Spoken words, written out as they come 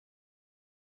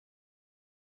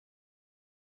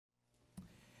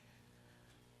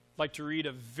like to read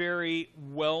a very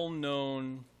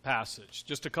well-known passage.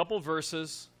 Just a couple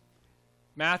verses.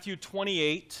 Matthew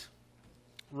 28,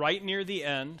 right near the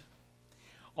end.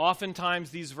 Oftentimes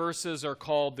these verses are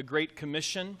called the Great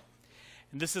Commission.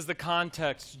 And this is the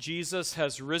context. Jesus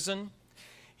has risen.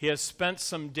 He has spent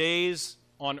some days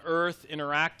on earth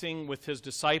interacting with his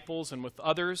disciples and with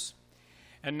others.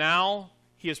 And now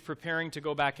he is preparing to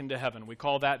go back into heaven. We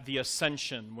call that the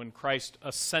ascension, when Christ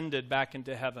ascended back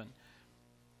into heaven.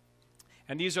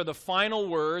 And these are the final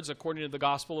words, according to the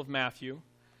Gospel of Matthew,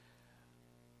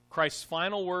 Christ's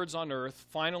final words on earth,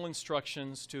 final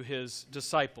instructions to his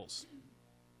disciples.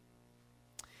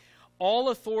 All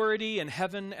authority in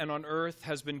heaven and on earth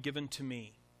has been given to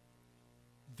me.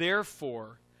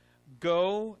 Therefore,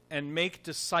 go and make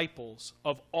disciples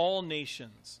of all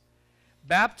nations,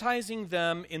 baptizing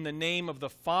them in the name of the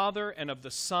Father and of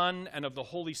the Son and of the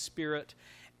Holy Spirit,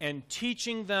 and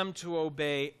teaching them to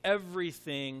obey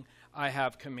everything I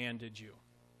have commanded you.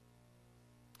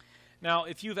 Now,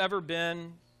 if you've ever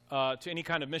been to any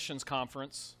kind of missions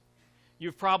conference,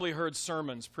 you've probably heard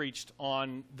sermons preached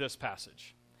on this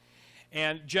passage.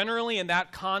 And generally in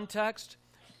that context,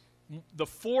 the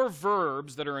four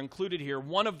verbs that are included here,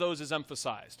 one of those is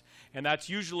emphasized. And that's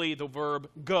usually the verb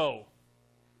go.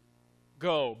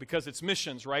 Go, because it's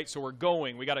missions, right? So we're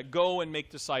going. We got to go and make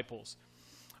disciples.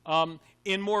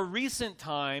 In more recent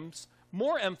times,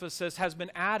 more emphasis has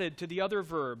been added to the other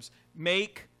verbs,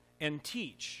 make and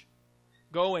teach.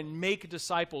 Go and make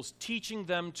disciples, teaching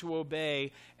them to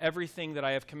obey everything that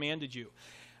I have commanded you.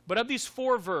 But of these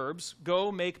four verbs, go,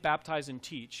 make, baptize, and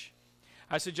teach,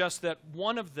 I suggest that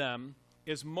one of them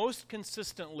is most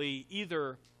consistently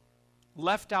either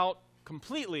left out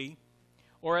completely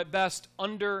or at best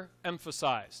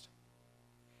underemphasized.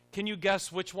 Can you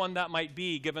guess which one that might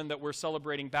be, given that we're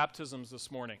celebrating baptisms this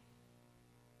morning?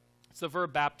 It's the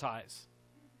verb baptize.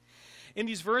 In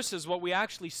these verses, what we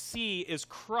actually see is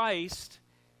Christ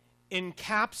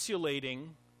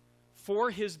encapsulating for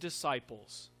his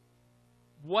disciples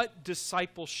what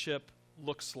discipleship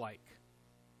looks like.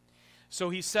 So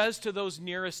he says to those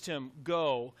nearest him,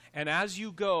 go, and as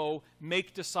you go,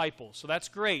 make disciples. So that's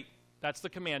great. That's the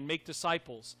command, make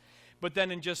disciples. But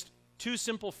then in just two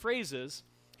simple phrases,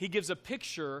 he gives a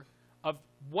picture of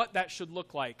what that should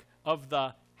look like, of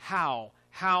the how.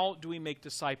 How do we make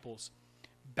disciples?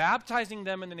 Baptizing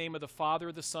them in the name of the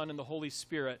Father, the Son, and the Holy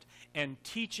Spirit, and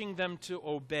teaching them to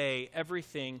obey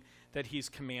everything that he's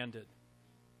commanded.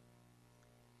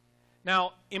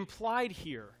 Now, implied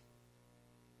here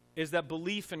is that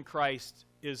belief in Christ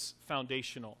is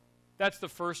foundational. That's the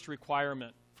first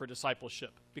requirement for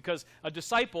discipleship, because a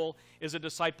disciple is a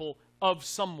disciple of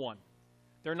someone.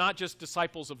 They're not just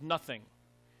disciples of nothing.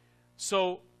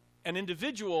 So an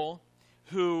individual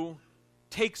who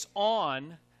takes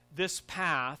on this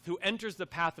path, who enters the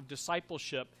path of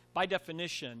discipleship, by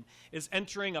definition, is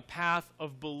entering a path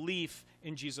of belief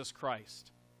in Jesus Christ.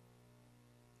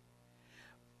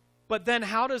 But then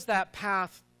how does that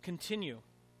path continue?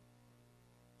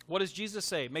 What does Jesus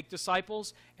say? Make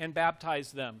disciples and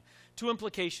baptize them. Two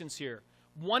implications here.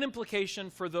 One implication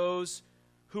for those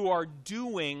who are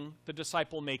doing the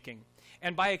disciple making.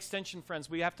 And by extension, friends,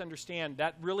 we have to understand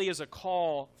that really is a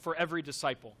call for every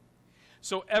disciple.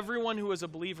 So everyone who is a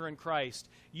believer in Christ,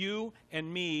 you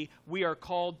and me, we are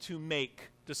called to make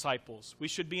disciples. We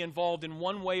should be involved in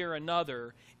one way or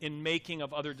another in making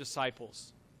of other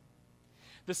disciples.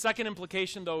 The second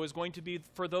implication, though, is going to be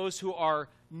for those who are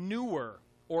newer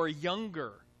or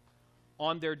younger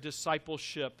on their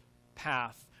discipleship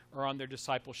path or on their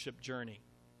discipleship journey.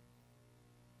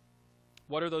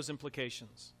 What are those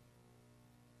implications?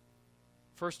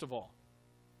 First of all,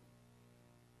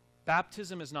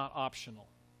 baptism is not optional.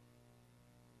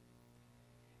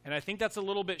 And I think that's a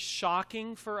little bit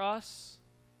shocking for us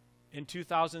in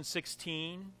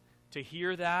 2016 to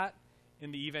hear that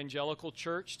in the evangelical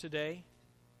church today.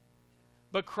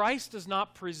 But Christ does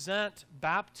not present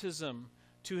baptism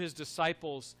to his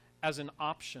disciples as an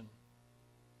option.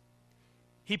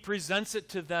 He presents it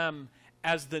to them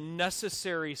as the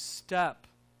necessary step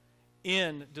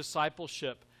in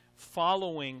discipleship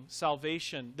following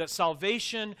salvation. That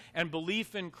salvation and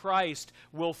belief in Christ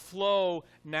will flow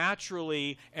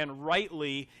naturally and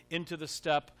rightly into the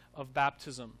step of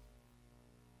baptism.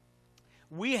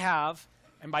 We have,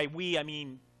 and by we I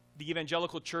mean the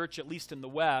evangelical church, at least in the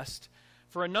West,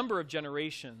 for a number of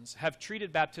generations, have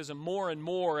treated baptism more and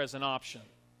more as an option.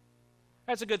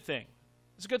 That's a good thing.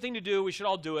 It's a good thing to do. We should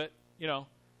all do it, you know.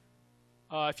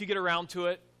 If you get around to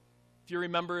it, if you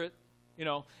remember it, you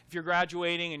know, if you're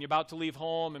graduating and you're about to leave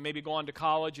home and maybe go on to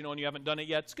college, you know, and you haven't done it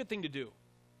yet, it's a good thing to do.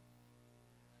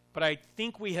 But I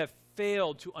think we have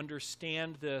failed to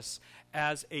understand this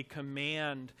as a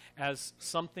command, as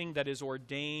something that is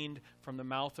ordained from the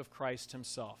mouth of Christ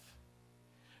himself.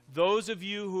 Those of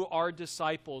you who are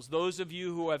disciples, those of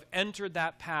you who have entered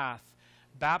that path,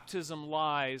 baptism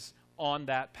lies on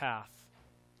that path.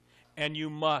 And you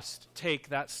must take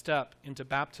that step into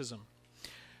baptism.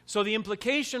 So the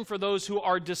implication for those who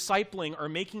are discipling or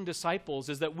making disciples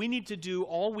is that we need to do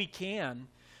all we can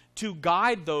to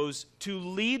guide those, to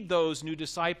lead those new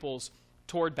disciples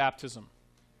toward baptism.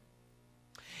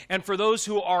 And for those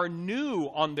who are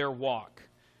new on their walk,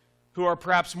 who are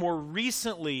perhaps more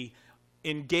recently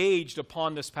engaged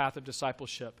upon this path of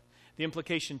discipleship, the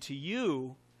implication to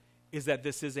you is that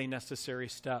this is a necessary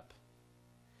step.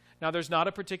 Now, there's not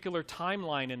a particular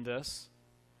timeline in this,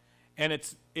 and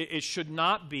it should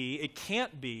not be, it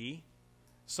can't be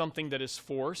something that is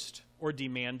forced or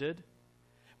demanded,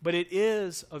 but it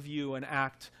is of you an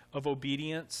act of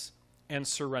obedience and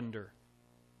surrender.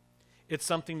 It's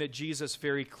something that Jesus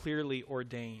very clearly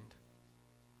ordained.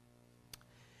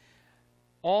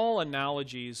 All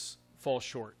analogies fall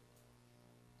short.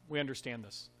 We understand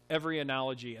this. Every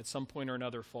analogy at some point or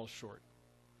another falls short.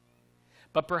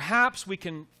 But perhaps we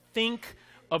can think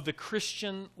of the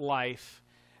Christian life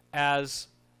as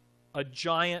a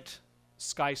giant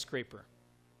skyscraper.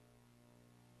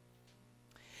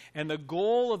 And the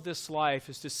goal of this life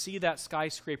is to see that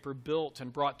skyscraper built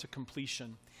and brought to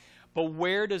completion. But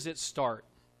where does it start?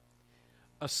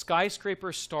 A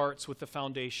skyscraper starts with the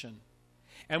foundation.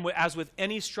 And as with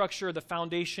any structure, the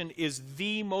foundation is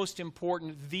the most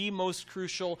important, the most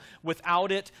crucial.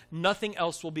 Without it, nothing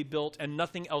else will be built and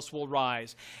nothing else will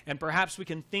rise. And perhaps we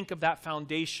can think of that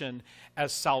foundation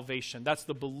as salvation. That's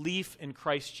the belief in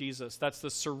Christ Jesus. That's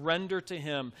the surrender to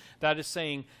him. That is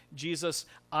saying, Jesus,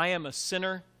 I am a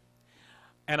sinner,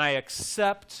 and I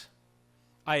accept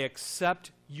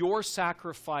your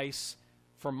sacrifice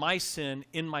for my sin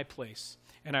in my place.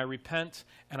 And I repent,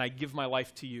 and I give my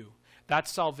life to you. That's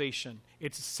salvation.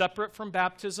 It's separate from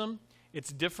baptism.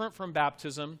 It's different from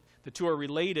baptism. The two are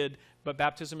related, but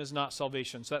baptism is not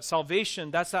salvation. So that salvation,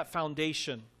 that's that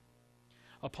foundation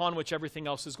upon which everything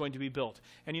else is going to be built.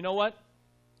 And you know what?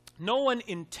 No one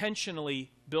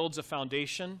intentionally builds a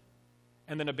foundation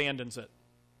and then abandons it.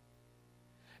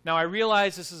 Now, I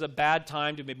realize this is a bad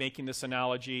time to be making this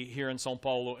analogy here in São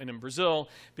Paulo and in Brazil,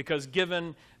 because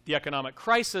given the economic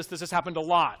crisis, this has happened a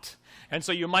lot. And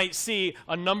so you might see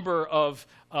a number of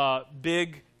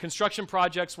big construction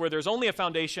projects where there's only a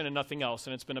foundation and nothing else,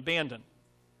 and it's been abandoned.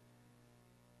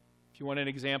 If you want an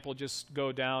example, just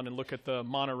go down and look at the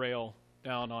monorail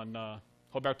down on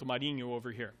Roberto Marinho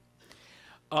over here.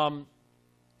 But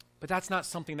that's not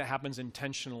something that happens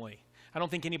intentionally. I don't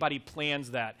think anybody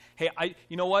plans that. Hey,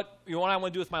 you know what? You know what I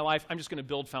want to do with my life? I'm just going to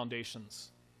build foundations.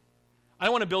 I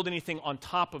don't want to build anything on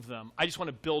top of them. I just want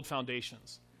to build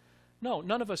foundations. No,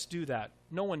 none of us do that.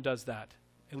 No one does that,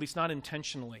 at least not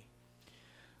intentionally.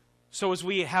 So as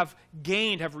we have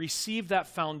received that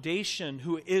foundation,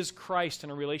 who is Christ,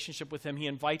 in a relationship with him, he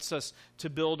invites us to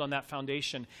build on that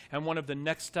foundation. And one of the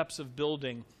next steps of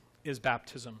building is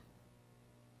baptism.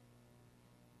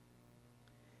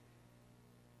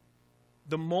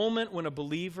 The moment when a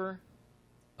believer,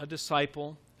 a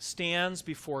disciple, stands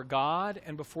before God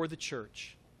and before the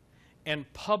church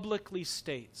and publicly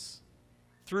states,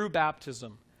 through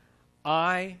baptism,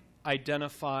 I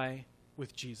identify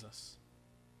with Jesus.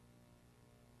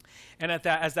 And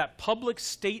as that public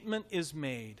statement is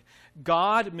made,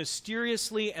 God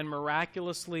mysteriously and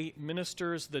miraculously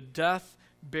ministers the death,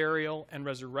 burial, and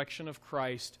resurrection of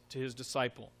Christ to his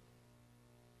disciple.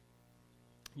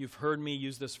 You've heard me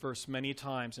use this verse many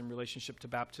times in relationship to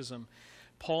baptism.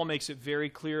 Paul makes it very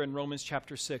clear in Romans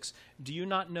chapter 6. Do you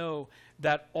not know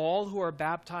that all who are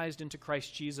baptized into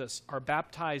Christ Jesus are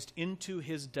baptized into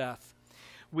his death?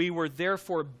 We were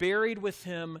therefore buried with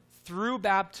him through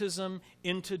baptism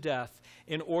into death,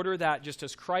 in order that, just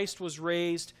as Christ was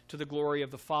raised to the glory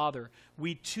of the Father,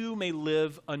 we too may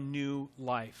live a new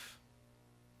life.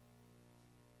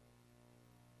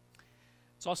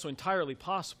 It's also entirely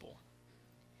possible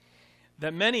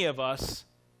that many of us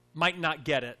might not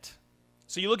get it.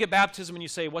 So you look at baptism and you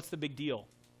say, what's the big deal?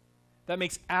 That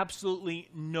makes absolutely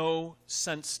no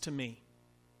sense to me.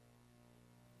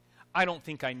 I don't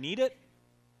think I need it.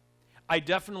 I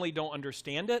definitely don't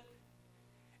understand it.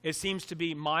 It seems to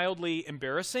be mildly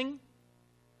embarrassing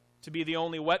to be the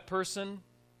only wet person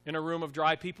in a room of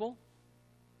dry people.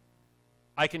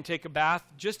 I can take a bath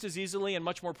just as easily and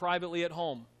much more privately at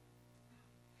home.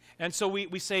 And so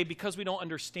we say, because we don't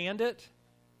understand it,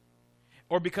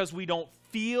 or because we don't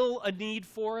feel a need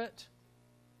for it,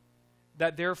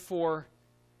 that therefore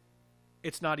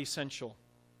it's not essential.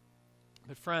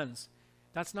 But friends,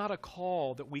 that's not a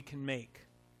call that we can make.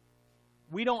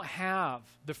 We don't have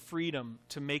the freedom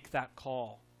to make that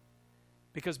call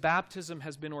because baptism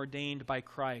has been ordained by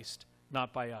Christ,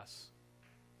 not by us.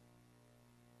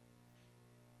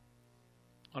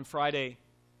 On Friday,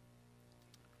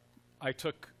 I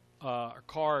took our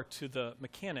car to the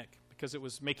mechanic because it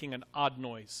was making an odd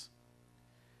noise.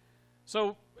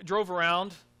 So I drove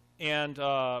around and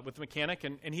with the mechanic,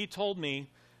 and he told me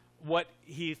what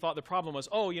he thought the problem was.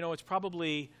 Oh, it's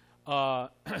probably,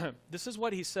 this is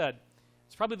what he said.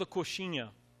 It's probably the coxinha.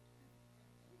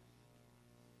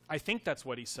 I think that's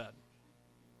what he said.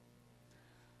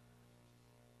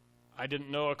 I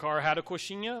didn't know a car had a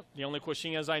coxinha. The only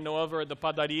coxinhas I know of are at the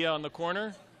padaria on the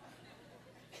corner.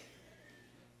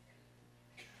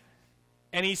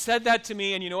 And he said that to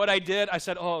me, and you know what I did? I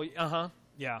said, oh,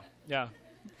 yeah.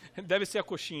 Deve ser a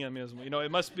coxinha mesmo.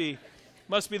 It must be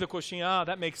the coxinha. Ah,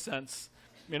 that makes sense.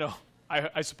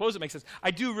 I suppose it makes sense.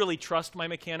 I do really trust my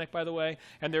mechanic, by the way,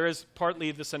 and there is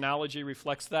partly this analogy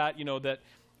reflects that,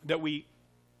 that we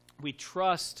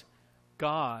trust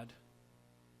God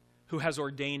who has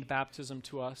ordained baptism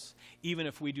to us, even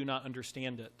if we do not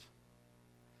understand it.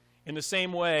 In the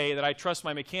same way that I trust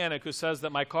my mechanic who says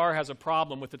that my car has a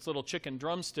problem with its little chicken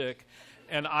drumstick,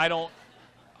 and I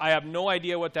have no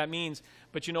idea what that means.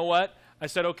 But you know what? I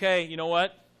said, okay, you know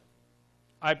what?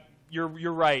 You're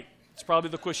right. It's probably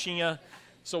the coxinha.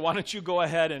 So why don't you go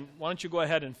ahead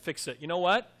and fix it? You know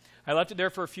what? I left it there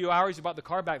for a few hours. He brought the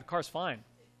car back. The car's fine.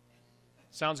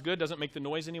 Sounds good. Doesn't make the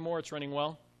noise anymore. It's running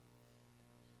well.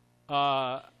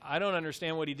 I don't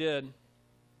understand what he did.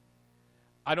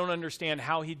 I don't understand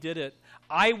how he did it.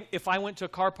 If I went to a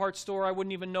car parts store, I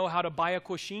wouldn't even know how to buy a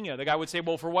coxinha. The guy would say,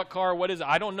 well, for what car? What is it?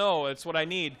 I don't know. It's what I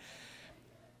need.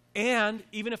 And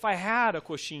even if I had a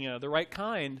coxinha, the right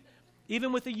kind,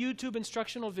 even with a YouTube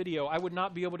instructional video, I would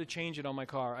not be able to change it on my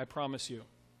car, I promise you.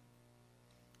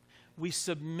 We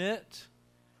submit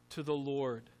to the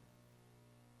Lord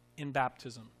in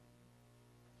baptism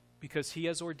because he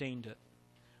has ordained it.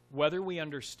 Whether we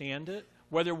understand it,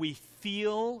 whether we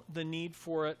feel the need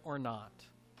for it or not,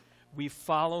 we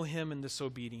follow him in this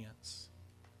obedience.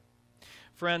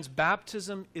 Friends,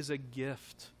 baptism is a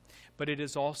gift, but it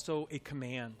is also a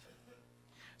command.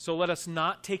 So let us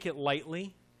not take it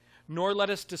lightly, nor let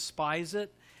us despise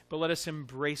it, but let us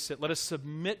embrace it. Let us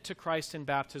submit to Christ in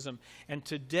baptism. And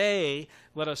today,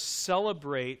 let us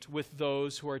celebrate with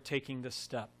those who are taking this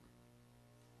step.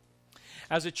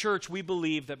 As a church, we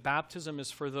believe that baptism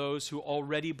is for those who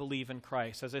already believe in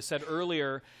Christ. As I said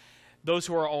earlier, those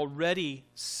who are already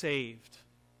saved,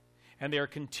 and they are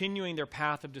continuing their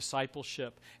path of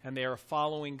discipleship, and they are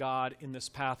following God in this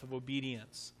path of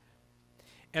obedience.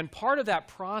 And part of that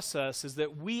process is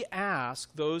that we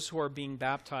ask those who are being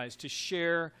baptized to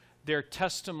share their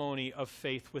testimony of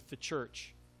faith with the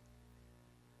church,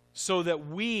 so that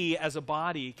we as a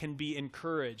body can be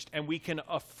encouraged and we can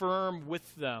affirm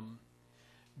with them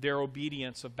their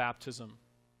obedience of baptism.